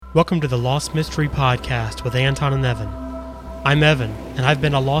Welcome to the Lost Mystery Podcast with Anton and Evan. I'm Evan, and I've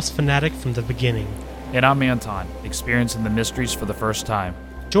been a Lost fanatic from the beginning. And I'm Anton, experiencing the mysteries for the first time.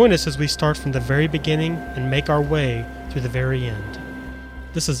 Join us as we start from the very beginning and make our way through the very end.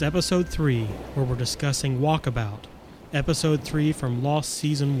 This is Episode 3, where we're discussing Walkabout, Episode 3 from Lost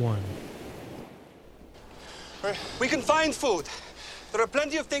Season 1. We can find food. There are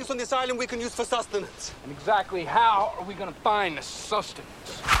plenty of things on this island we can use for sustenance. And exactly how are we going to find the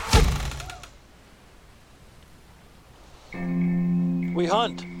sustenance? We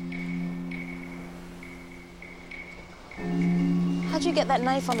hunt. How'd you get that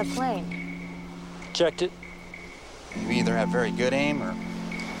knife on the plane? Checked it. You either have very good aim or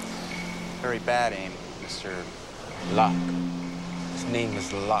very bad aim, Mr. Locke. His name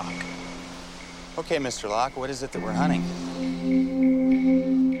is Locke. Okay, Mr. Locke, what is it that we're hunting?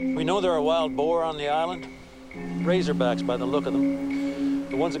 We know there are wild boar on the island. Razorbacks by the look of them.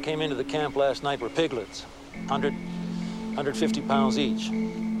 The ones that came into the camp last night were piglets. 150 pounds each.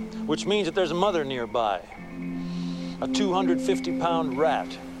 Which means that there's a mother nearby. A 250-pound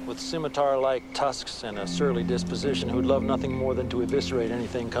rat with scimitar-like tusks and a surly disposition who'd love nothing more than to eviscerate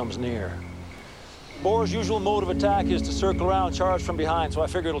anything comes near. Boar's usual mode of attack is to circle around and charge from behind, so I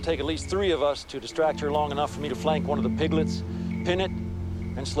figure it'll take at least 3 of us to distract her long enough for me to flank one of the piglets, pin it,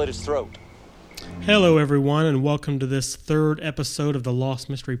 and slit its throat. Hello, everyone, and welcome to this third episode of the Lost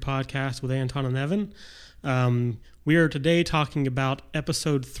Mystery Podcast with Anton and Evan. We are today talking about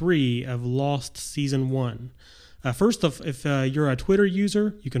Episode 3 of Lost Season 1. First off, if you're a Twitter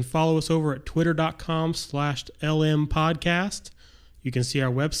user, you can follow us over at twitter.com/lmpodcast. You can see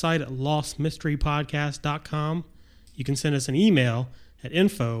our website at lostmysterypodcast.com. You can send us an email at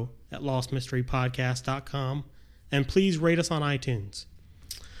info@lostmysterypodcast.com. And please rate us on iTunes.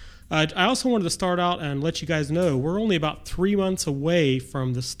 I also wanted to start out and let you guys know we're only about 3 months away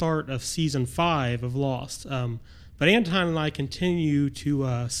from the start of Season 5 of Lost. But Anton and I continue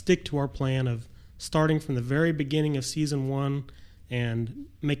to stick to our plan of starting from the very beginning of Season 1 and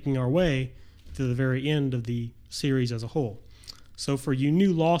making our way to the very end of the series as a whole. So for you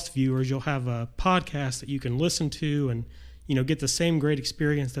new Lost viewers, you'll have a podcast that you can listen to and get the same great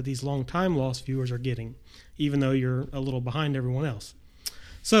experience that these long-time Lost viewers are getting, even though you're a little behind everyone else.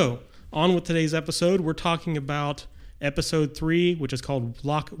 So, on with today's episode. We're talking about Episode 3, which is called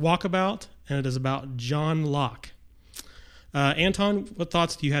Walkabout, and it is about John Locke. Anton, what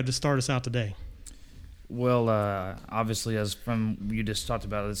thoughts do you have to start us out today? Well, obviously, as from you just talked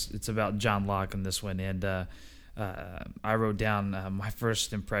about, it's about John Locke in this one, and I wrote down my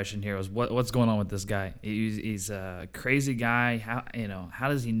first impression here was what's going on with this guy. He's a crazy guy. How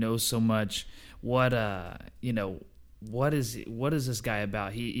does he know so much? What is this guy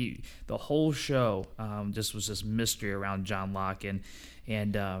about? He the whole show just was this mystery around John Locke, and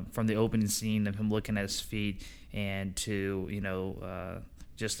from the opening scene of him looking at his feet and to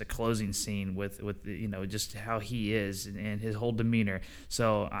just the closing scene with just how he is and his whole demeanor.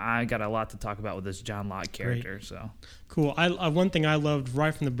 So I got a lot to talk about with this John Locke character. Great. So cool. One thing I loved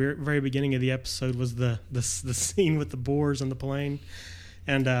right from the very beginning of the episode was the scene with the boars on the plane,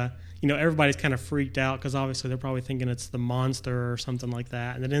 and everybody's kind of freaked out because obviously they're probably thinking it's the monster or something like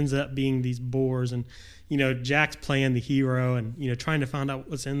that, and it ends up being these boars. And Jack's playing the hero and trying to find out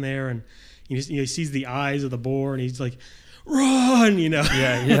what's in there, and he sees the eyes of the boar and he's like, run,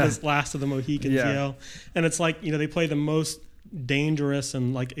 this last of the Mohicans yell. And it's like, they play the most dangerous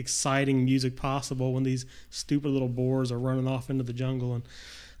and like exciting music possible when these stupid little boars are running off into the jungle. And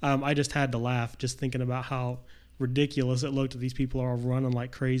I just had to laugh just thinking about how ridiculous it looked that these people are running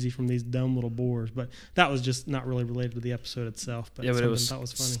like crazy from these dumb little boars. But that was just not really related to the episode itself. But it was funny.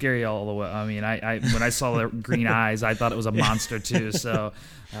 Scary all the way. I mean, I when I saw the green eyes, I thought it was a monster too. So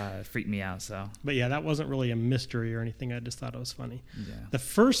it freaked me out. So, but yeah, that wasn't really a mystery or anything. I just thought it was funny. Yeah. The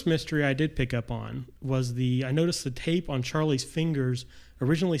first mystery I did pick up on was I noticed the tape on Charlie's fingers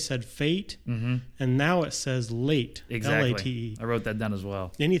originally said fate, and now it says late. Exactly. Late. I wrote that down as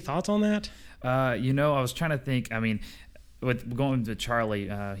well. Any thoughts on that? I was trying to think. I mean, with going to Charlie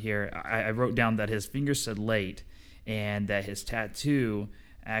here, I wrote down that his fingers said late, and that his tattoo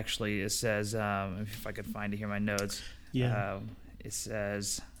actually it says. If I could find it here in my notes. Yeah. It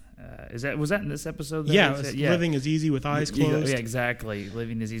says. Was that in this episode? Yeah, living is easy with eyes closed. Yeah, exactly.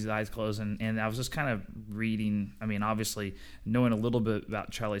 Living is easy with eyes closed, and I was just kind of reading. I mean, obviously knowing a little bit about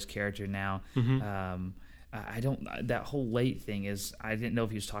Charlie's character now. Mm-hmm. I don't. That whole late thing is. I didn't know if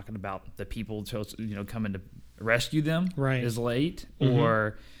he was talking about the people coming to rescue them. Right. Is late,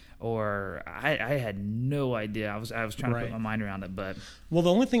 mm-hmm. or I had no idea. I was trying to put my mind around it, but well,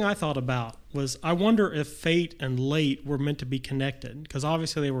 the only thing I thought about was I wonder if fate and late were meant to be connected, because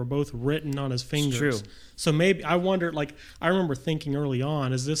obviously they were both written on his fingers. It's true. So maybe I wonder, like, I remember thinking early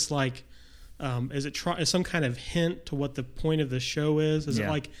on, is this like, is some kind of hint to what the point of the show is? Is it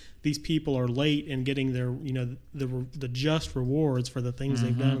like these people are late in getting their, the just rewards for the things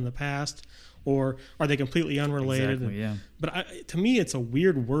they've done in the past? Or are they completely unrelated? Exactly, But to me, it's a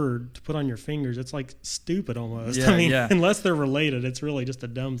weird word to put on your fingers. It's like stupid almost. Yeah, I mean, unless they're related, it's really just a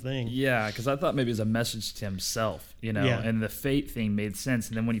dumb thing. Yeah, because I thought maybe it was a message to himself, and the fate thing made sense.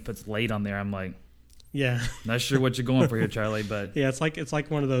 And then when he puts late on there, I'm like, not sure what you're going for here, Charlie. But yeah, it's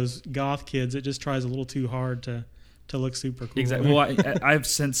like one of those goth kids that just tries a little too hard to look super cool. Exactly. Well, I've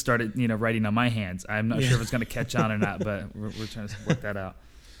since started, writing on my hands. I'm not sure if it's going to catch on or not, but we're trying to work that out.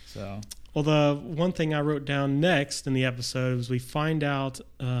 So. Well, the one thing I wrote down next in the episode was we find out.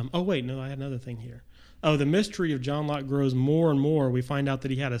 I had another thing here. Oh, the mystery of John Locke grows more and more. We find out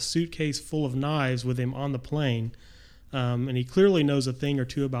that he had a suitcase full of knives with him on the plane, and he clearly knows a thing or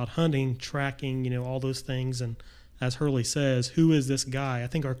two about hunting, tracking, all those things. And as Hurley says, who is this guy? I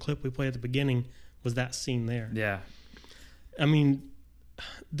think our clip we played at the beginning was that scene there. Yeah. I mean,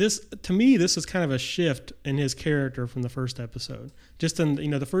 this is kind of a shift in his character from the first episode. Just in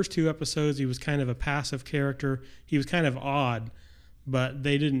the first two episodes, he was kind of a passive character. He was kind of odd, but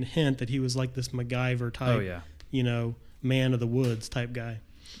they didn't hint that he was like this MacGyver type, man of the woods type guy.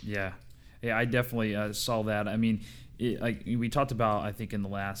 Yeah, I definitely saw that. I mean, like we talked about, I think in the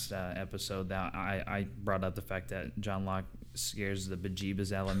last episode that I brought up the fact that John Locke scares the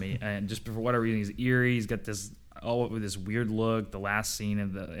bejeebus out of me, and just for whatever reason, he's eerie. He's got this. With this weird look. The last scene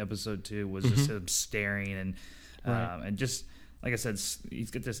of the episode 2 was just him staring and just like I said,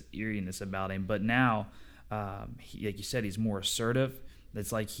 he's got this eeriness about him. But now, like you said, he's more assertive.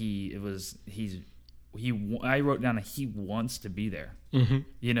 It's like I wrote down that he wants to be there. Mm-hmm.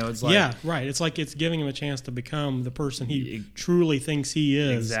 It's like It's like it's giving him a chance to become the person he truly thinks he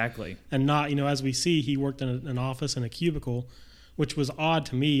is. Exactly, and not as we see, he worked in an office in a cubicle, which was odd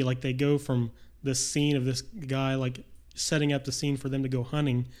to me. Like they go from this scene of this guy like setting up the scene for them to go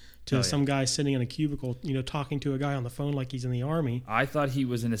hunting to some guy sitting in a cubicle, talking to a guy on the phone like he's in the army. I thought he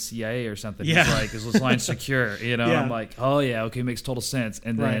was in a CIA or something. Yeah. He's like, is this line secure? I'm like, oh yeah, okay, makes total sense.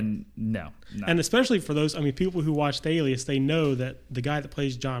 And then no. And especially for those, people who watched Alias, they know that the guy that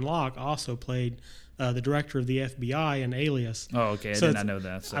plays John Locke also played the director of the FBI in Alias. Oh, okay, I did not know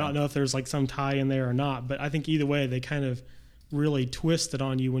that. So. I don't know if there's like some tie in there or not, but I think either way, they kind of really twisted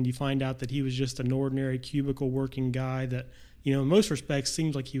on you when you find out that he was just an ordinary cubicle working guy that, in most respects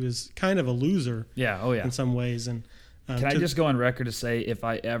seems like he was kind of a loser. Yeah. Oh yeah. In some ways. And can I just go on record to say, if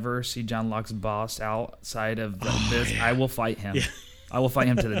I ever see John Locke's boss outside of this, I will fight him. Yeah. I will fight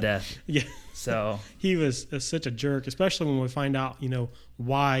him to the death. Yeah. So he was such a jerk, especially when we find out,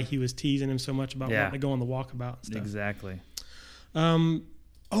 why he was teasing him so much about wanting to go on the walkabout and stuff. Exactly.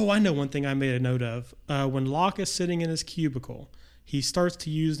 I know one thing I made a note of. When Locke is sitting in his cubicle, he starts to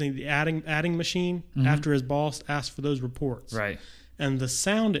use the adding machine after his boss asks for those reports. Right. And the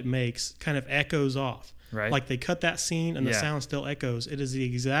sound it makes kind of echoes off. Right. Like they cut that scene and the sound still echoes. It is the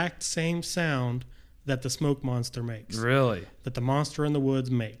exact same sound that the smoke monster makes. Really? That the monster in the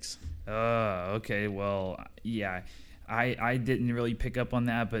woods makes. Okay. Well, yeah. I didn't really pick up on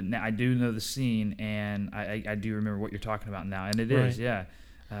that, but now I do know the scene, and I do remember what you're talking about now. And it is, yeah.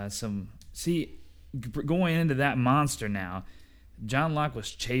 Going into that monster now, John Locke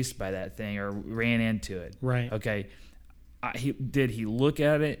was chased by that thing or ran into it. Right. Okay. Did he look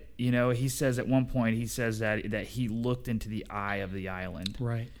at it? He says at one point, that he looked into the eye of the island.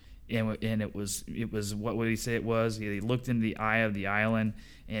 Right. And it was what would he say it was? He looked into the eye of the island,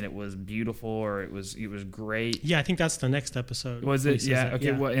 and it was beautiful, or it was great. Yeah, I think that's the next episode. Was it? Yeah. Okay.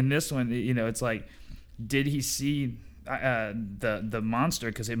 Yeah. Well, in this one, it's like, did he see the monster?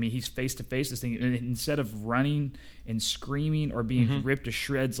 Because he's face to face this thing, and instead of running and screaming or being ripped to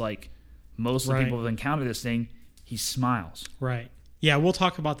shreds like most of the people have encountered this thing, he smiles. Right. Yeah, we'll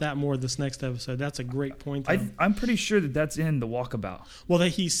talk about that more this next episode. That's a great point. I'm pretty sure that's in the Walkabout. Well, that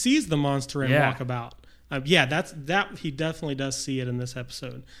he sees the monster in Walkabout. That he definitely does see it in this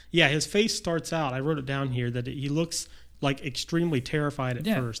episode. Yeah, his face starts out. I wrote it down here that he looks like extremely terrified at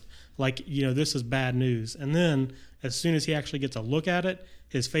first, like this is bad news, and then as soon as he actually gets a look at it,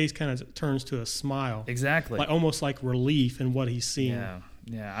 his face kind of turns to a smile. Exactly, like almost like relief in what he's seeing.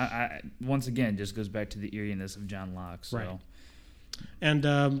 Yeah. I once again just goes back to the eeriness of John Locke. So. Right.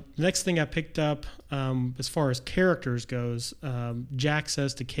 And next thing I picked up, as far as characters goes, Jack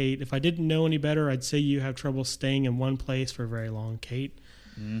says to Kate, "If I didn't know any better, I'd say you have trouble staying in one place for very long, Kate."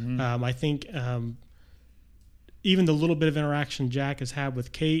 I think even the little bit of interaction Jack has had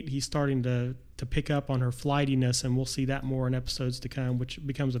with Kate, he's starting to pick up on her flightiness, and we'll see that more in episodes to come, which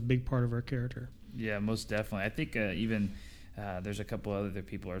becomes a big part of her character. Yeah, most definitely. I think even there's a couple other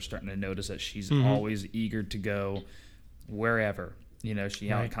people are starting to notice that she's always eager to go wherever. You know, she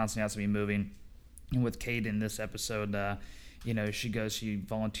constantly has to be moving. And with Kate in this episode, you know, she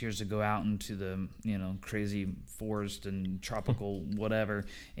volunteers to go out into the, you know, crazy forest and tropical whatever,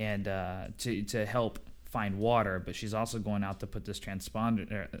 and to help find water, but she's also going out to put this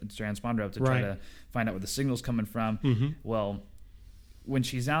transponder up to try to find out where the signal's coming from. Well, when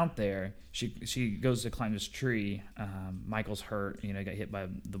she's out there, she goes to climb this tree. Michael's hurt, you know, got hit by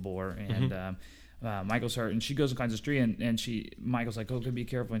the boar, and Michael's hurt, and she goes and climbs this tree, and Michael's like, "Oh, be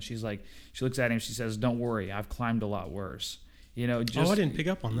careful," and she's like, she looks at him, she says, "Don't worry, I've climbed a lot worse." You know, I didn't pick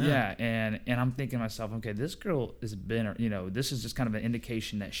up on that. Yeah, and I'm thinking to myself, okay, this girl has been, you know, this is just kind of an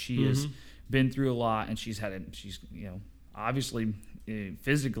indication that she has been through a lot, and she's you know, obviously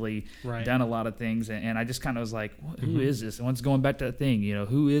physically done a lot of things, and I just kind of was like, who is this? And once going back to that thing, you know,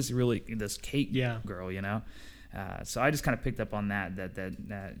 who is really this Kate girl, you know? So I just kind of picked up on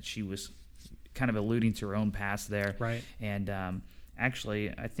that she was kind of alluding to her own past there, right? And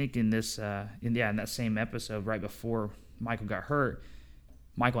actually, I think in this, in that same episode, right before Michael got hurt,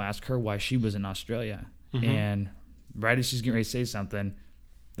 Michael asked her why she was in Australia, and right as she's getting ready to say something,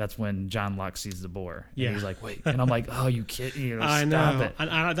 that's when John Locke sees the boar. And he's like, wait. And I'm like, oh, you kid, you know, I stop know. it.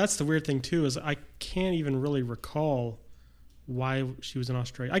 And that's the weird thing, too, is I can't even really recall why she was in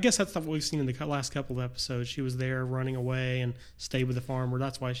Australia. I guess that's what we've seen in the last couple of episodes. She was there running away and stayed with the farmer.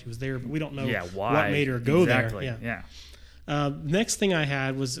 That's why she was there. But we don't know why. What made her go exactly. there. Next thing I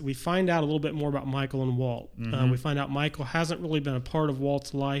had was we find out a little bit more about Michael and Walt. We find out Michael hasn't really been a part of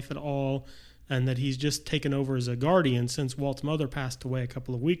Walt's life at all, and that he's just taken over as a guardian since Walt's mother passed away a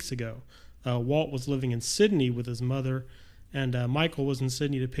couple of weeks ago. Walt was living in Sydney with his mother, and Michael was in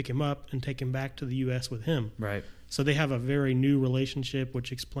Sydney to pick him up and take him back to the U.S. with him. Right. So they have a very new relationship,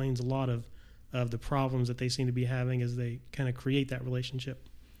 which explains a lot of the problems that they seem to be having as they kind of create that relationship.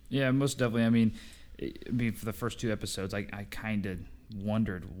 Yeah, most definitely. I mean, for the first two episodes, I kind of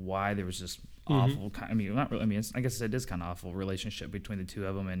wondered why there was this awful. I mean, not really. I mean, I guess it is kind of awful relationship between the two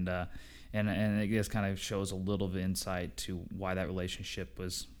of them, and it just kind of shows a little bit of insight to why that relationship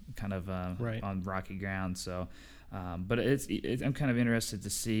was kind of on rocky ground. So, but I'm kind of interested to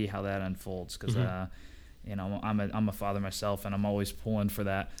see how that unfolds because. You know, I'm a father myself, and I'm always pulling for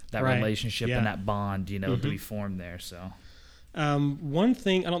that relationship and that bond, you know, to be formed there. So, one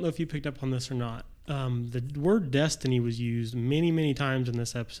thing, I don't know if you picked up on this or not. The word destiny was used many, many times in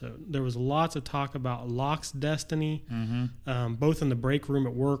this episode. There was lots of talk about Locke's destiny, both in the break room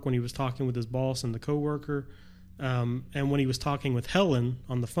at work when he was talking with his boss and the coworker, and when he was talking with Helen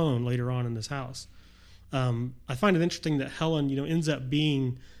on the phone later on in this house. I find it interesting that Helen, you know, ends up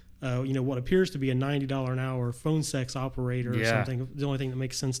being what appears to be a $90 an hour phone sex operator or something. The only thing that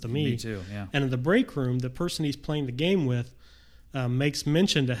makes sense to me. Me too, yeah. And in the break room, the person he's playing the game with makes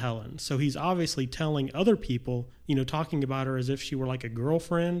mention to Helen. So he's obviously telling other people, you know, talking about her as if she were like a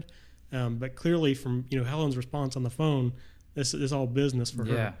girlfriend. But clearly from, you know, Helen's response on the phone, this is all business for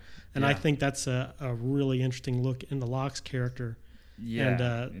her. And I think that's a really interesting look into Locke's character. Yeah,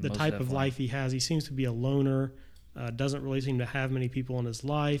 and the type of life he has. He seems to be a loner. Doesn't really seem to have many people in his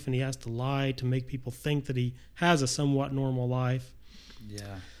life, and he has to lie to make people think that he has a somewhat normal life.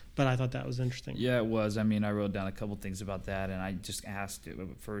 Yeah. But I thought that was interesting. Yeah, it was. I mean, I wrote down a couple things about that, and I just asked it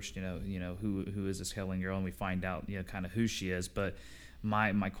first, you know, who is this Helen girl, and we find out, you know, kind of who she is. But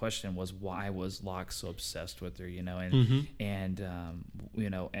my question was, why was Locke so obsessed with her, you know? And you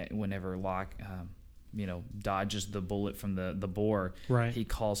know, whenever Locke you know, dodges the bullet from the boar, he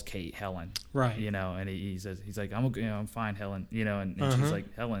calls Kate Helen, you know, and he says, he's like, I'm fine, Helen, you know, and she's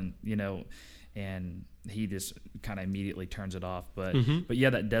like, Helen, you know, and he just kind of immediately turns it off. But yeah,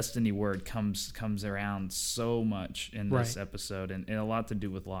 that destiny word comes around so much in this episode, and a lot to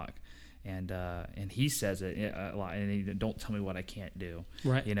do with Locke. And he says it a lot, and he, don't tell me what I can't do.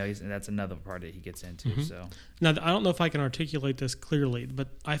 Right. You know, and that's another part that he gets into. So now, I don't know if I can articulate this clearly, but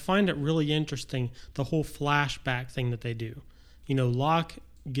I find it really interesting, the whole flashback thing that they do. You know, Locke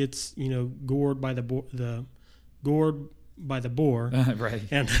gets, you know, gored by the boar, right?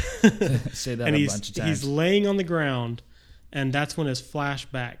 And say that and a bunch of times. He's laying on the ground, and that's when his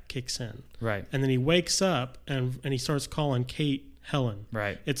flashback kicks in. Right. And then he wakes up and he starts calling Kate Helen.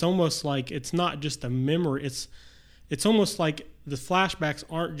 Right. It's almost like it's not just a memory. It's almost like the flashbacks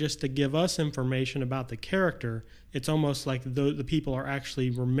aren't just to give us information about the character. It's almost like the people are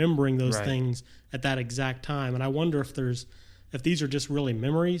actually remembering those things at that exact time. And I wonder if there's if these are just really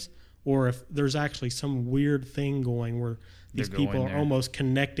memories, or if there's actually some weird thing going where these people are almost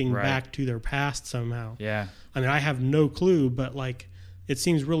connecting back to their past somehow. Yeah. I mean, I have no clue, but like, it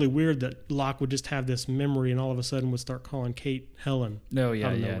seems really weird that Locke would just have this memory and all of a sudden would start calling Kate Helen. No,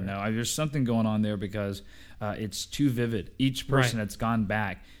 there's something going on there because it's too vivid. Each person that's gone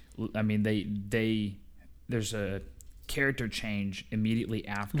back, I mean, there's a character change immediately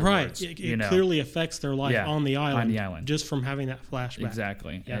afterwards. Right. It clearly affects their life on the island. Just from having that flashback.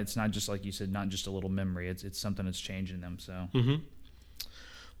 Exactly. Yeah. It's not just like you said, not just a little memory. It's something that's changing them. So. Mm-hmm.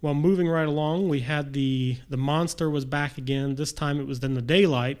 Well, moving right along, we had the monster was back again. This time it was in the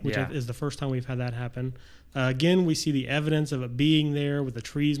daylight, which is the first time we've had that happen. Again, we see the evidence of it being there with the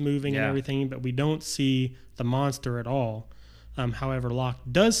trees moving and everything, but we don't see the monster at all. However, Locke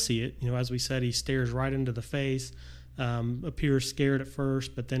does see it. As we said, he stares right into the face, appears scared at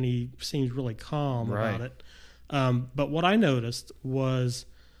first, but then he seems really calm about it. But what I noticed was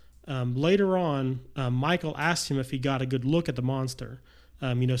later on, Michael asked him if he got a good look at the monster.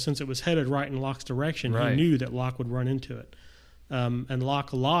 Since it was headed right in Locke's direction, he knew that Locke would run into it. And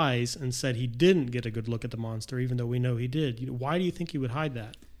Locke lies and said he didn't get a good look at the monster, even though we know he did. Why do you think he would hide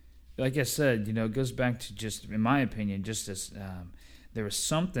that? Like I said, it goes back to just, in my opinion, just as there was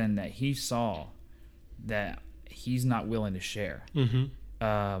something that he saw that he's not willing to share. Mm-hmm.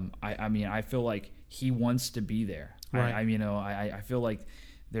 I feel like he wants to be there. Right. I feel like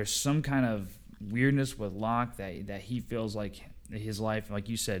there's some kind of weirdness with Locke that he feels like his life, like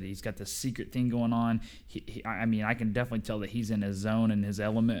you said, he's got this secret thing going on. I can definitely tell that he's in his zone and his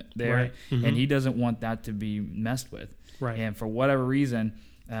element there, right. Mm-hmm. and he doesn't want that to be messed with. Right. And for whatever reason,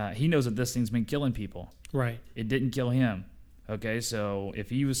 he knows that this thing's been killing people. Right. It didn't kill him. Okay, so if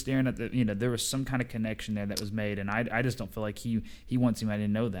he was staring at there was some kind of connection there that was made, and I just don't feel like he wants him. I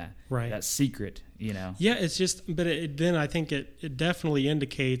didn't know that. Right. That secret, Yeah, it's just, but then I think it definitely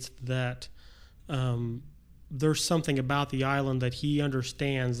indicates that there's something about the island that he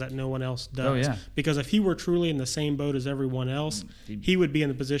understands that no one else does. Oh, yeah. Because if he were truly in the same boat as everyone else, he would be in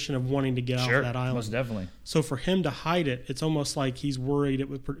the position of wanting to get off that island. Most definitely. So for him to hide it, it's almost like he's worried it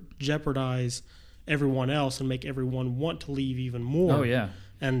would jeopardize everyone else and make everyone want to leave even more. Oh, yeah.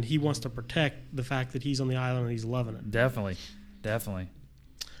 And he wants to protect the fact that he's on the island and he's loving it. Definitely.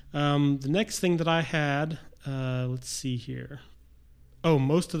 The next thing that I had, let's see here. Oh,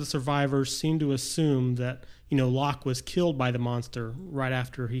 most of the survivors seem to assume that, Locke was killed by the monster right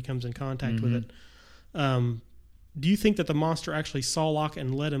after he comes in contact with it. Do you think that the monster actually saw Locke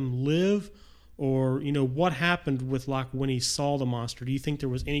and let him live? Or, what happened with Locke when he saw the monster? Do you think there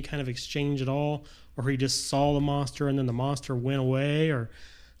was any kind of exchange at all? Or he just saw the monster and then the monster went away? Or,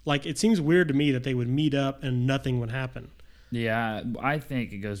 it seems weird to me that they would meet up and nothing would happen. Yeah, I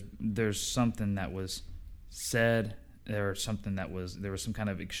think there's something that was said. There was some kind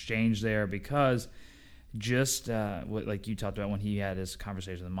of exchange there because just like you talked about when he had his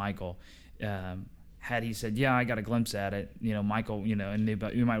conversation with Michael, had he said, yeah, I got a glimpse at it, Michael, and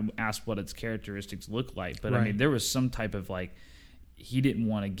you might ask what its characteristics look like. But, right. there was some type of, he didn't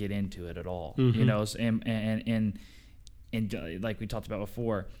want to get into it at all, and like we talked about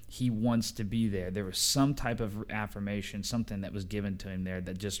before, he wants to be there. There was some type of affirmation, something that was given to him there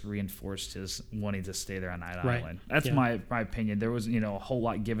that just reinforced his wanting to stay there on that island. That's my opinion. There was, a whole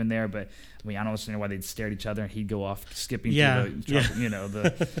lot given there, but I don't understand why they'd stare at each other and he'd go off skipping through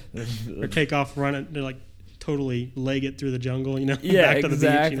the or take off running, totally leg it through the jungle, Yeah, back to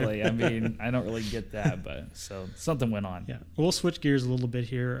exactly. the beach, I don't really get that, but so something went on. Yeah, we'll switch gears a little bit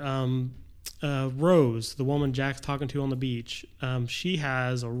here. Rose, the woman Jack's talking to on the beach, she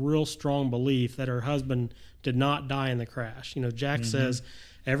has a real strong belief that her husband did not die in the crash. Jack says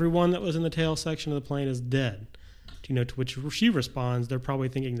everyone that was in the tail section of the plane is dead. To which she responds, they're probably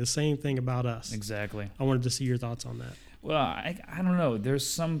thinking the same thing about us. Exactly. I wanted to see your thoughts on that. Well, I don't know. There's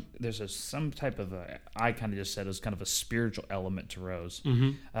some type of I kind of just said it was kind of a spiritual element to Rose,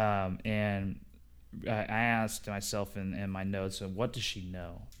 and I asked myself in my notes, what does she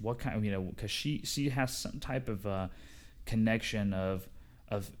know? What kind of, because she has some type of connection of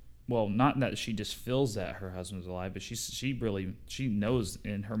well, not that she just feels that her husband's alive, but she knows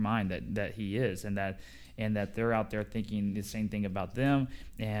in her mind that he is, and that they're out there thinking the same thing about them.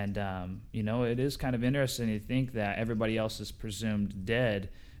 And it is kind of interesting to think that everybody else is presumed dead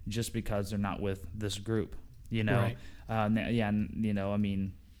just because they're not with this group. Right.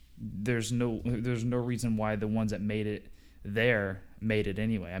 There's no reason why the ones that made it there made it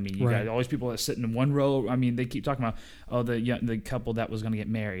anyway. You got all these people that sit in one row. They keep talking about, the couple that was going to get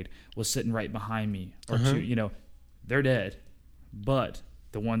married was sitting right behind me, or two. They're dead, but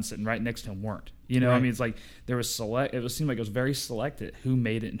the ones sitting right next to him weren't. You know, I mean, it's like there was it seemed like it was very selected who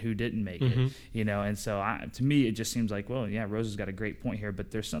made it and who didn't make it. You know, and so to me, it just seems like, well, yeah, Rose has got a great point here,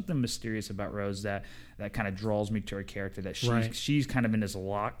 but there's something mysterious about Rose that kind of draws me to her character. That she's kind of in this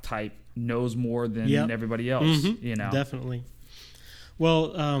Locke type, knows more than everybody else. You know, definitely.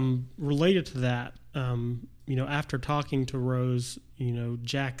 Well, related to that, you know, after talking to Rose, you know,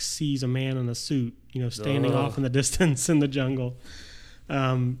 Jack sees a man in a suit, you know, standing off in the distance in the jungle.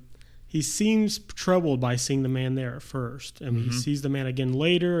 He seems troubled by seeing the man there at first. I mean, he sees the man again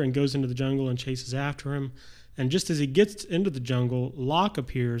later and goes into the jungle and chases after him. And just as he gets into the jungle, Locke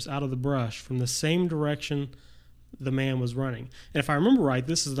appears out of the brush from the same direction the man was running. And if I remember right,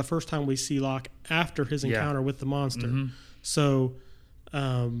 this is the first time we see Locke after his encounter with the monster. So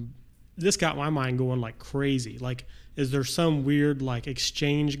this got my mind going like crazy. Like, is there some weird like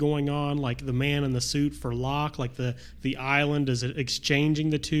exchange going on, like the man in the suit for Locke, like the island is it exchanging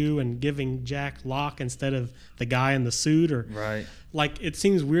the two and giving Jack Locke instead of the guy in the suit? Or like, it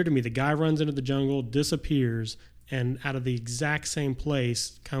seems weird to me. The guy runs into the jungle, disappears, and out of the exact same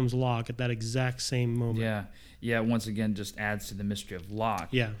place comes Locke at that exact same moment. Yeah, once again just adds to the mystery of Locke.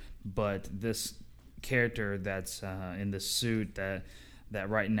 But this character that's in the suit that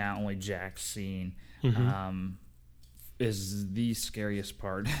right now only Jack's seen is the scariest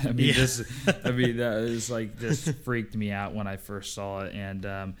part. I mean, that is like, this freaked me out when I first saw it. And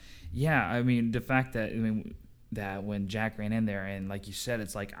I mean, the fact that that when Jack ran in there, and like you said,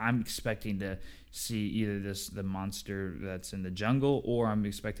 it's like I'm expecting to see either the monster that's in the jungle, or I'm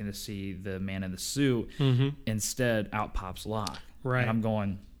expecting to see the man in the suit. Instead, out pops Locke. And I'm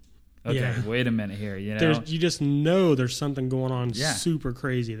going, okay, wait a minute here. You know, you just know there's something going on super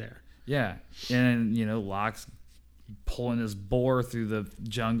crazy there. And you know, Locke's pulling his boar through the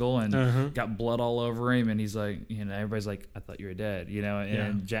jungle and got blood all over him, and he's like, you know, everybody's like, I thought you were dead, you know,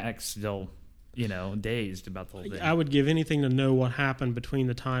 and Jack's still, you know, dazed about the whole thing. I would give anything to know what happened between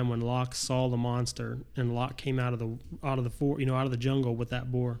the time when Locke saw the monster and Locke came out of the jungle with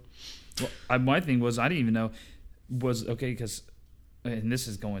that boar. Well, my thing was, I didn't even know because, and this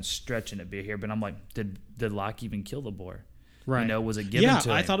is stretching a bit here, but I'm like, did Locke even kill the boar? You know, was it given to him?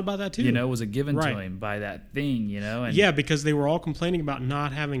 Yeah, I thought about that too. You know, was it given to him by that thing, you know? And because they were all complaining about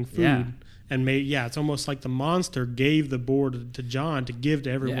not having food. And it's almost like the monster gave the boar to John to give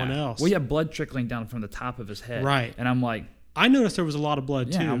to everyone else. Well, blood trickling down from the top of his head. And I'm like, I noticed there was a lot of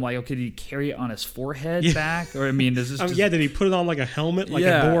blood too. I'm like, okay, did he carry it on his forehead back? Or I mean, does this did he put it on like a helmet, like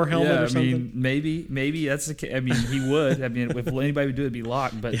a boar helmet or something? I mean, maybe that's the case. I mean, he would. I mean, if anybody would do it, it'd be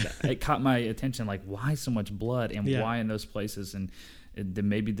Locke. But it caught my attention, like, why so much blood and why in those places? And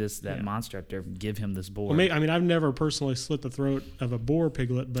maybe that monster out there give him this boar. Well, I mean, I've never personally slit the throat of a boar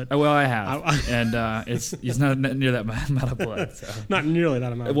piglet, but I have, and it's not near that amount of blood. So. Not nearly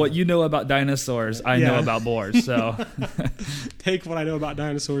that amount. What you know about dinosaurs, I know about boars. So take what I know about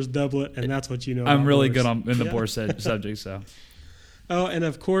dinosaurs, double it, and that's what you know. I'm about really boars. good in the boar subject. So. Oh, and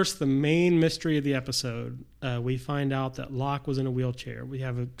of course, the main mystery of the episode, we find out that Locke was in a wheelchair. We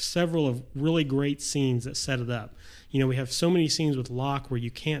have several of really great scenes that set it up. You know, we have so many scenes with Locke where you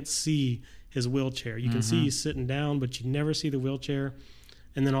can't see his wheelchair. You can see he's sitting down, but you never see the wheelchair.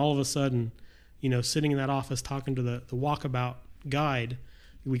 And then all of a sudden, you know, sitting in that office talking to the Walkabout guide,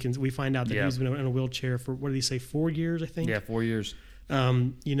 we find out that he's been in a wheelchair for, what did he say, 4 years, I think? Yeah, 4 years.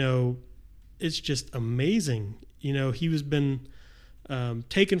 You know, it's just amazing. You know, he was been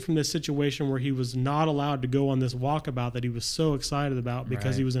taken from this situation where he was not allowed to go on this walkabout that he was so excited about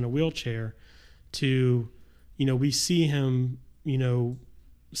because he was in a wheelchair to, you know, we see him, you know,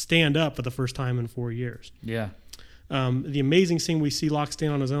 stand up for the first time in 4 years. The amazing scene, we see Locke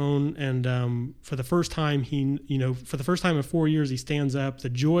stand on his own, and for the first time in 4 years, he stands up, the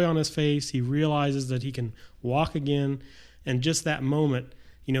joy on his face, he realizes that he can walk again, and just that moment,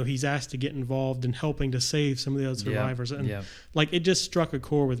 you know, he's asked to get involved in helping to save some of the other survivors. And like, it just struck a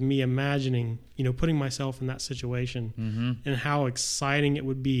chord with me imagining, you know, putting myself in that situation and how exciting it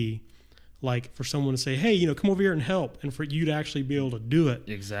would be, like, for someone to say, hey, you know, come over here and help, and for you to actually be able to do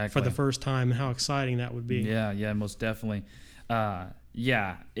it for the first time, and how exciting that would be. Yeah, most definitely.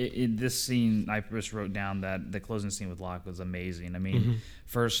 In this scene, I just wrote down that the closing scene with Locke was amazing. I mean,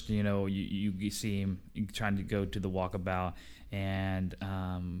 first, you know, you see him trying to go to the walkabout, and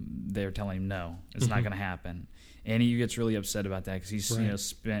they're telling him no, it's not going to happen. And he gets really upset about that because he's you know,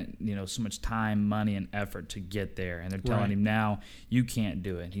 spent, you know, so much time, money, and effort to get there, and they're telling him now you can't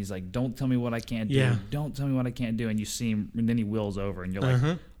do it. And he's like, "Don't tell me what I can't do. Don't tell me what I can't do." And you see him, and then he wheels over, and you're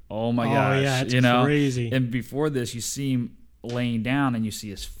like, "Oh my gosh!" Yeah, it's you know? crazy. And before this, you see him laying down, and you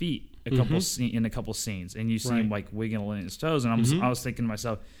see his feet. a couple in a couple scenes, and you see him like wiggling his toes, and I was thinking to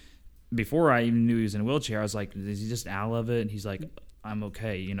myself, before I even knew he was in a wheelchair, I was like, is he just out of it? And he's like, I'm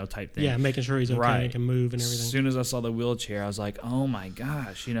okay, you know, type thing. Yeah, making sure he's okay and can move and everything. As soon as I saw the wheelchair, I was like, oh my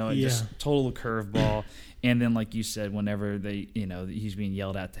gosh, you know, it just total curveball. And then, like you said, whenever they, you know, he's being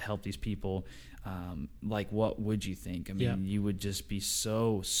yelled at to help these people, like, what would you think? I mean, you would just be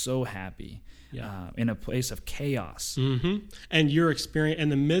so happy in a place of chaos. Mm-hmm. And your experience in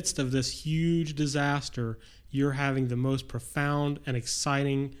the midst of this huge disaster, you're having the most profound and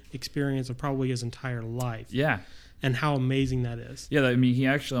exciting experience of probably his entire life. Yeah. And how amazing that is. Yeah, I mean, he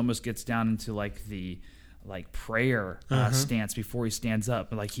actually almost gets down into like the prayer stance before he stands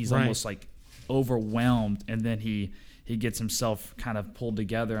up. Like he's almost like overwhelmed, and then he gets himself kind of pulled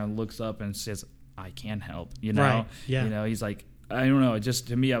together and looks up and says, "I can help." You know, right. Yeah. You know, he's like, I don't know. It just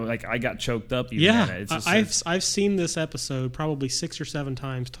to me, I got choked up. Even yeah, it's just, I've seen this episode probably 6 or 7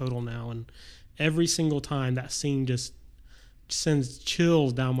 times total now, and every single time that scene just sends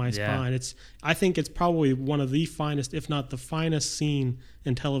chills down my spine. I think it's probably one of the finest, if not the finest scene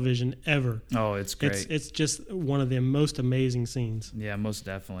in television ever. Oh, it's great. It's just one of the most amazing scenes. Yeah, most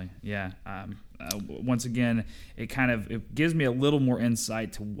definitely. Yeah. Once again, it gives me a little more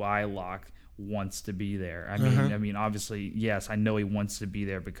insight to why Locke wants to be there. I mean, obviously, yes, I know he wants to be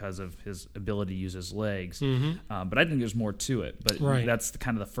there because of his ability to use his legs. But I think there's more to it. But that's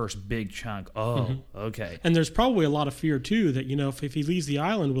kind of the first big chunk. Oh, okay. And there's probably a lot of fear too that, you know, if he leaves the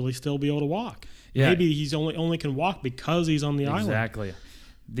island, will he still be able to walk? Yeah. Maybe he's only can walk because he's on the island. Exactly.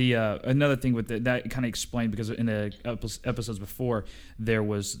 The another thing with that kind of explained, because in the episodes before,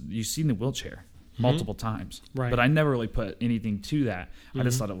 you've seen the wheelchair multiple times, right? But I never really put anything to that. I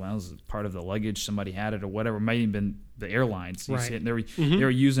just thought it was part of the luggage, somebody had it or whatever. It might have been the airlines. Right. They were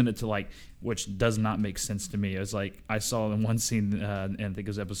using it to like, which does not make sense to me. It was like I saw in one scene, and I think it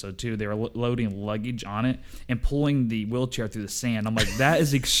was episode 2, they were loading luggage on it and pulling the wheelchair through the sand. I'm like, that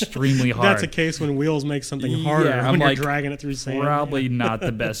is extremely hard. That's a case when wheels make something harder when you're dragging it through sand. Probably not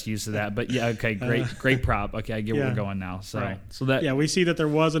the best use of that, but yeah, okay, great prop. Okay, I get where we're going now. So we see that there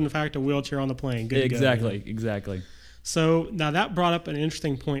was in fact a wheelchair on the plane. Good exactly. So now that brought up an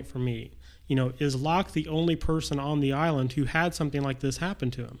interesting point for me. You know, is Locke the only person on the island who had something like this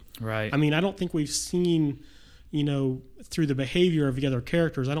happen to him? Right. I mean, I don't think we've seen, you know, through the behavior of the other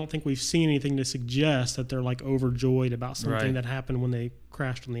characters, I don't think we've seen anything to suggest that they're like overjoyed about something that happened when they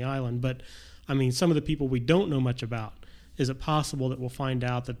crashed on the island. But I mean, some of the people we don't know much about, is it possible that we'll find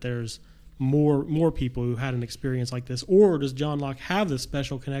out that there's more people who had an experience like this? Or does John Locke have this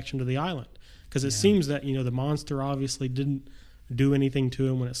special connection to the island? Because it seems that, you know, the monster obviously didn't do anything to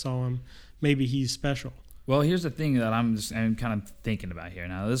him when it saw him. Maybe he's special. Well, here's the thing that I'm kind of thinking about here.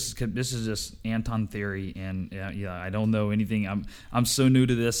 Now, this is just Anton theory, and I don't know anything. I'm so new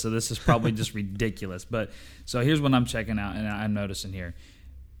to this, so this is probably just ridiculous. But so here's what I'm checking out, and I'm noticing here.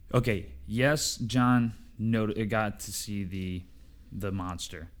 Okay, yes, John got to see the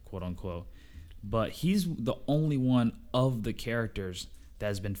monster, quote unquote, but he's the only one of the characters that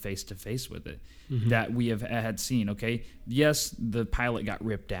has been face to face with it that we have had seen. Okay, yes, the pilot got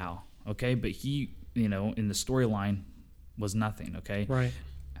ripped out. Okay, but he, you know, in the storyline was nothing. Okay, right.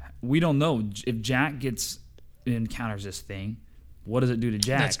 We don't know if Jack encounters this thing. What does it do to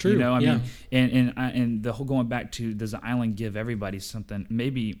Jack? That's true. You know, I mean, and the whole going back to, does the island give everybody something?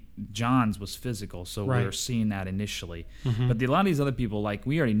 Maybe John's was physical, so we're seeing that initially. But a lot of these other people, like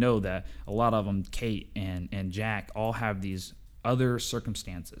we already know that a lot of them, Kate and Jack, all have these other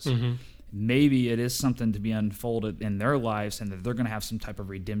circumstances. Maybe it is something to be unfolded in their lives, and that they're going to have some type of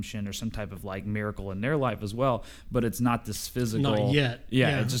redemption or some type of like miracle in their life as well. But it's not this physical. Not yet.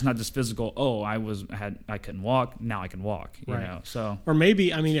 Yeah, it's just not this physical. Oh, I couldn't walk. Now I can walk. You know. So. Or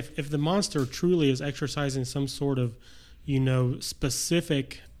maybe, I mean, if the monster truly is exercising some sort of, you know,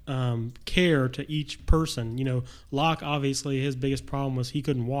 specific care to each person. You know, Locke, obviously his biggest problem was he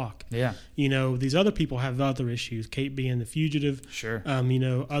couldn't walk. Yeah. You know, these other people have other issues, Kate being the fugitive. Sure. You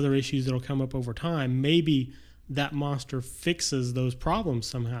know, other issues that'll come up over time. Maybe that monster fixes those problems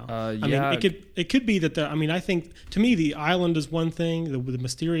somehow. I mean, it could be that I think, to me, the island is one thing, the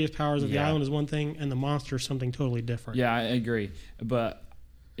mysterious powers of the island is one thing, and the monster is something totally different. Yeah, I agree. But,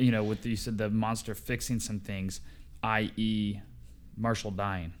 you know, you said the monster fixing some things, i.e. Marshall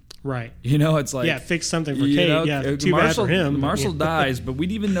dying. Right. You know, it's like... Yeah, fix something for Kate. Yeah, too bad for him. Marshall dies, but we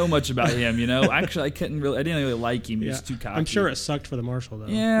didn't even know much about him, you know? Actually, I didn't really like him. He was too cocky. I'm sure it sucked for the Marshall, though.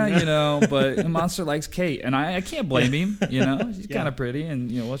 Yeah, you know, but the monster likes Kate, and I can't blame him, you know? She's kind of pretty,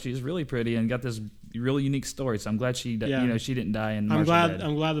 and, you know, she's really pretty and got this really unique story. So I'm glad she didn't die. And I'm glad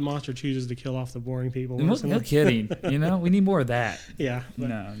the monster chooses to kill off the boring people. No kidding. We need more of that. Yeah.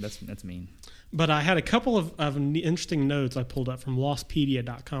 No, that's mean. But I had a couple of interesting notes I pulled up from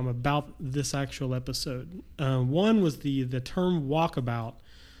Lostpedia.com about this actual episode. One was the term walkabout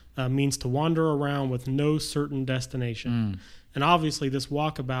means to wander around with no certain destination. And obviously this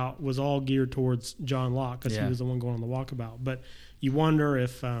walkabout was all geared towards John Locke because he was the one going on the walkabout. But you wonder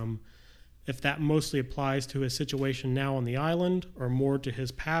if that mostly applies to his situation now on the island or more to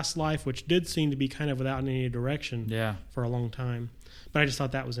his past life, which did seem to be kind of without any direction for a long time. But I just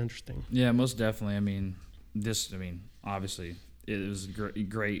thought that was interesting. Yeah, most definitely. Obviously, it was a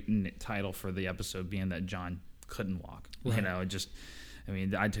great title for the episode, being that John couldn't walk. Right. I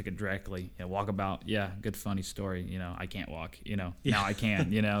took it directly. Walkabout, good funny story. I can't walk. Now I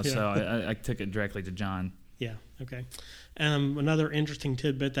can. So I took it directly to John. Yeah. Okay. Another interesting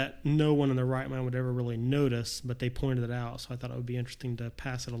tidbit that no one in their right mind would ever really notice, but they pointed it out, so I thought it would be interesting to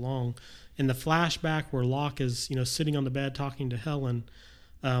pass it along. In the flashback where Locke is, sitting on the bed talking to Helen,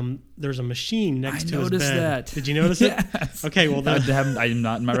 there's a machine next to his bed. I noticed that. Did you notice it? Yes. Okay. Well, I'm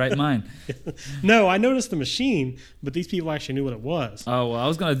not in my right mind. No, I noticed the machine, but these people actually knew what it was. Oh well, I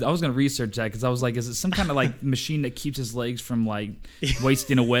was gonna research that because I was like, is it some kind of like machine that keeps his legs from like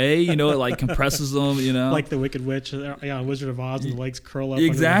wasting away? It like compresses them. Like the Wicked Witch, Wizard of Oz, and the legs curl up.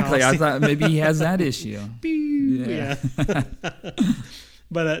 Exactly. Under the house. I thought maybe he has that issue. Yeah.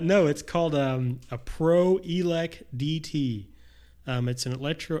 But no, it's called a Pro Elec DT. It's an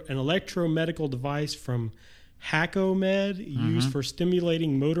electromedical device from Hackomed used for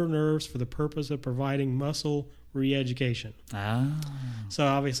stimulating motor nerves for the purpose of providing muscle re-education. So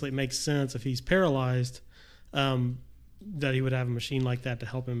obviously it makes sense if he's paralyzed that he would have a machine like that to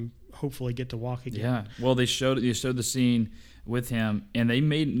help him hopefully get to walk again. Yeah. Well, they showed the scene with him, and they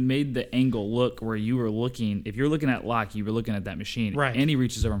made the angle look where you were looking. If you're looking at Locke, you were looking at that machine, right? And he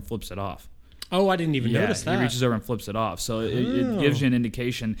reaches over and flips it off. Oh, I didn't even notice that. He reaches over and flips it off. So it gives you an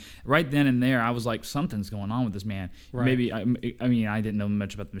indication. Right then and there, I was like, something's going on with this man. Right. Maybe, I didn't know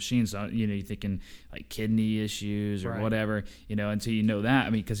much about the machine, so, you're thinking like kidney issues or whatever, until you know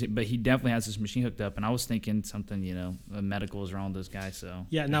that. But he definitely has this machine hooked up, and I was thinking something, medical is wrong with this guy. So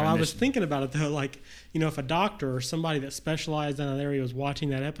yeah, now I was thinking about it, though, like, if a doctor or somebody that specialized in an area was watching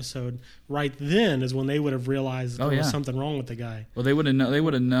that episode, right then is when they would have realized there was something wrong with the guy. Well, they would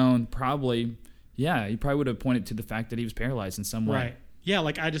have known probably. Yeah, he probably would have pointed to the fact that he was paralyzed in some way. Right. Yeah,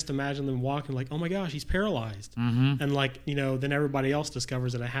 like I just imagine them walking like, oh my gosh, he's paralyzed. Mm-hmm. And like, then everybody else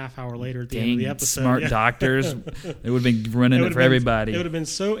discovers it a half hour later at the end of the episode. Smart doctors. They would have been running it for everybody. It would have been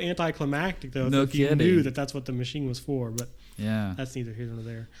so anticlimactic, though, if you knew that that's what the machine was for. But that's neither here nor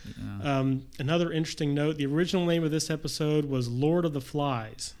there. Yeah. Another interesting note, the original name of this episode was Lord of the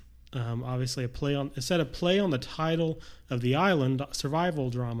Flies. Obviously, it said a play on the title of the Island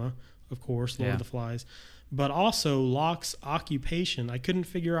survival drama, of course, Lord of the Flies, but also Locke's occupation. I couldn't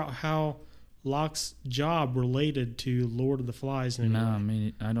figure out how Locke's job related to Lord of the Flies. No,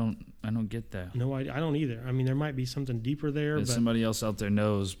 I don't get that. No, I don't either. There might be something deeper there. If somebody else out there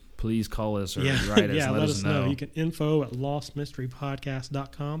knows, please call us or write us. Yeah, let us know. You can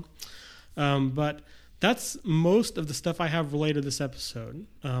info@lostmysterypodcast.com. But that's most of the stuff I have related to this episode.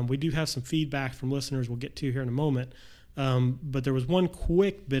 We do have some feedback from listeners we'll get to here in a moment. But there was one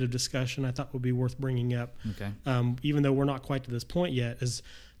quick bit of discussion I thought would be worth bringing up. Okay. Even though we're not quite to this point yet, is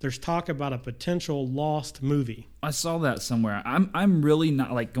there's talk about a potential Lost movie. I saw that somewhere. I'm really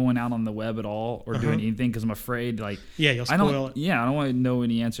not like going out on the web at all or doing anything because I'm afraid you'll spoil it. Yeah, I don't want to know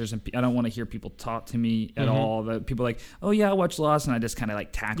any answers, and I don't want to hear people talk to me at all. That people are like, oh yeah, I watched Lost, and I just kind of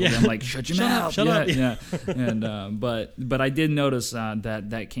like tackle them like, shut your mouth, shut up. Yeah. And but I did notice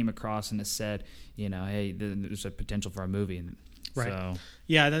that came across and it said, hey, there's a potential for a movie. Right. So.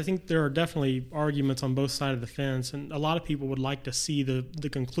 Yeah, I think there are definitely arguments on both sides of the fence, and a lot of people would like to see the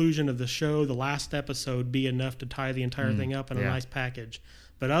conclusion of the show, the last episode, be enough to tie the entire thing up in a nice package.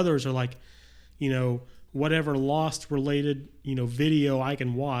 But others are like, whatever Lost-related, video I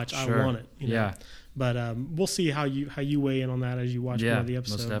can watch, I want it. Yeah. But we'll see how you weigh in on that as you watch more of the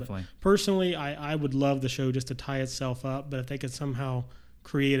episode. Most definitely. But personally, I would love the show just to tie itself up, but if they could somehow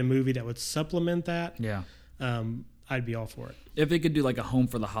create a movie that would supplement that, I'd be all for it. If they could do like a Home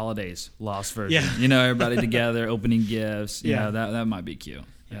for the Holidays Lost version, everybody together, opening gifts, that might be cute.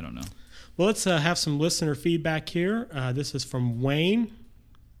 Yeah. I don't know. Well, let's have some listener feedback here. This is from Wayne.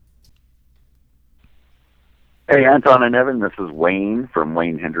 Hey, Anton and Evan, this is Wayne from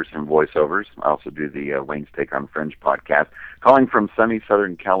Wayne Henderson Voiceovers. I also do the Wayne's Take on Fringe podcast, calling from sunny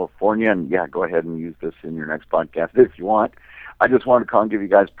Southern California. And go ahead and use this in your next podcast if you want. I just wanted to call and give you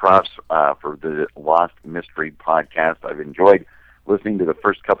guys props for the Lost Mystery podcast. I've enjoyed listening to the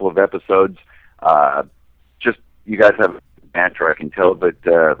first couple of episodes. Just, you guys have a banter, I can tell, but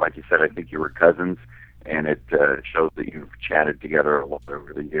like you said, I think you were cousins, and it shows that you've chatted together a lot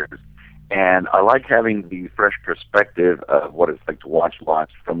over the years. And I like having the fresh perspective of what it's like to watch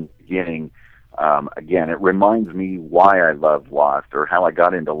Lost from the beginning. Again, it reminds me why I love Lost, or how I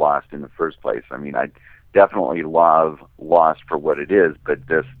got into Lost in the first place. I mean, I definitely love Lost for what it is, but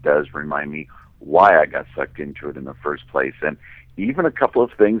this does remind me why I got sucked into it in the first place. And even a couple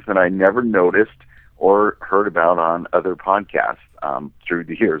of things that I never noticed or heard about on other podcasts through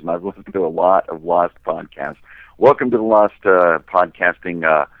the years. And I've listened to a lot of Lost podcasts. Welcome to the Lost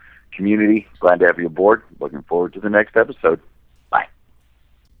podcasting community. Glad to have you aboard. Looking forward to the next episode. Bye.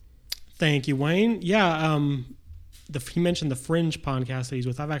 Thank you, Wayne. Yeah, he mentioned the Fringe podcast that he's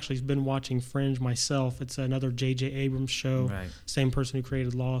with. I've actually been watching Fringe myself. It's another J.J. Abrams show, right. Same person who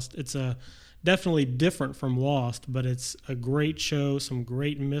created Lost. It's definitely different from Lost, but it's a great show, some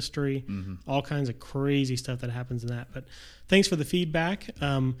great mystery, all kinds of crazy stuff that happens in that. But thanks for the feedback.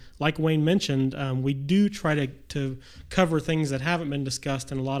 Like Wayne mentioned, we do try to cover things that haven't been discussed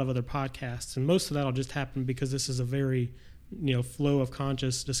in a lot of other podcasts, and most of that will just happen because this is a very flow of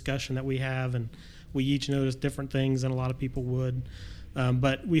conscious discussion that we have, and we each notice different things than a lot of people would.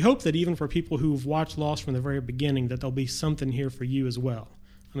 But we hope that even for people who've watched Lost from the very beginning, that there'll be something here for you as well.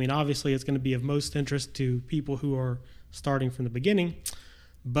 I mean, obviously, it's going to be of most interest to people who are starting from the beginning,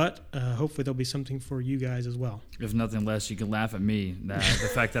 but hopefully there'll be something for you guys as well. If nothing less, you can laugh at me, the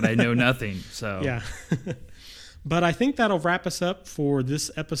fact that I know nothing. So yeah. But I think that'll wrap us up for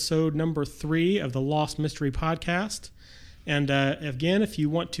this episode number 3 of the Lost Mystery Podcast. And again, if you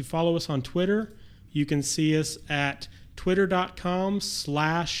want to follow us on Twitter, you can see us at twitter.com/LM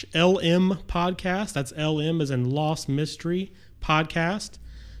podcast. That's LM as in Lost Mystery Podcast.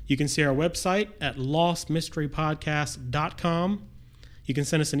 You can see our website at lostmysterypodcast.com. You can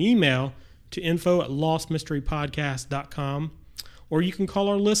send us an email to info@lostmysterypodcast.com. Or you can call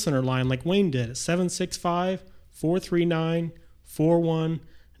our listener line like Wayne did at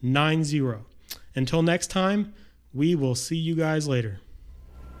 765-439-4190. Until next time, we will see you guys later.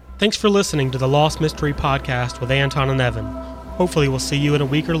 Thanks for listening to the Lost Mystery Podcast with Anton and Evan. Hopefully we'll see you in a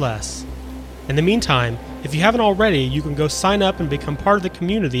week or less. In the meantime, if you haven't already, you can go sign up and become part of the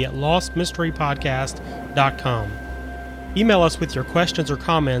community at lostmysterypodcast.com. Email us with your questions or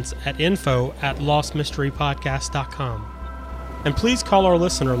comments at info@lostmysterypodcast.com. And please call our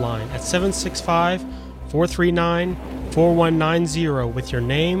listener line at 765-439-4190 with your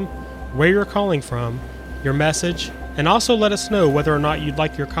name, where you're calling from, your message, and also let us know whether or not you'd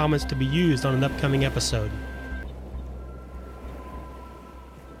like your comments to be used on an upcoming episode.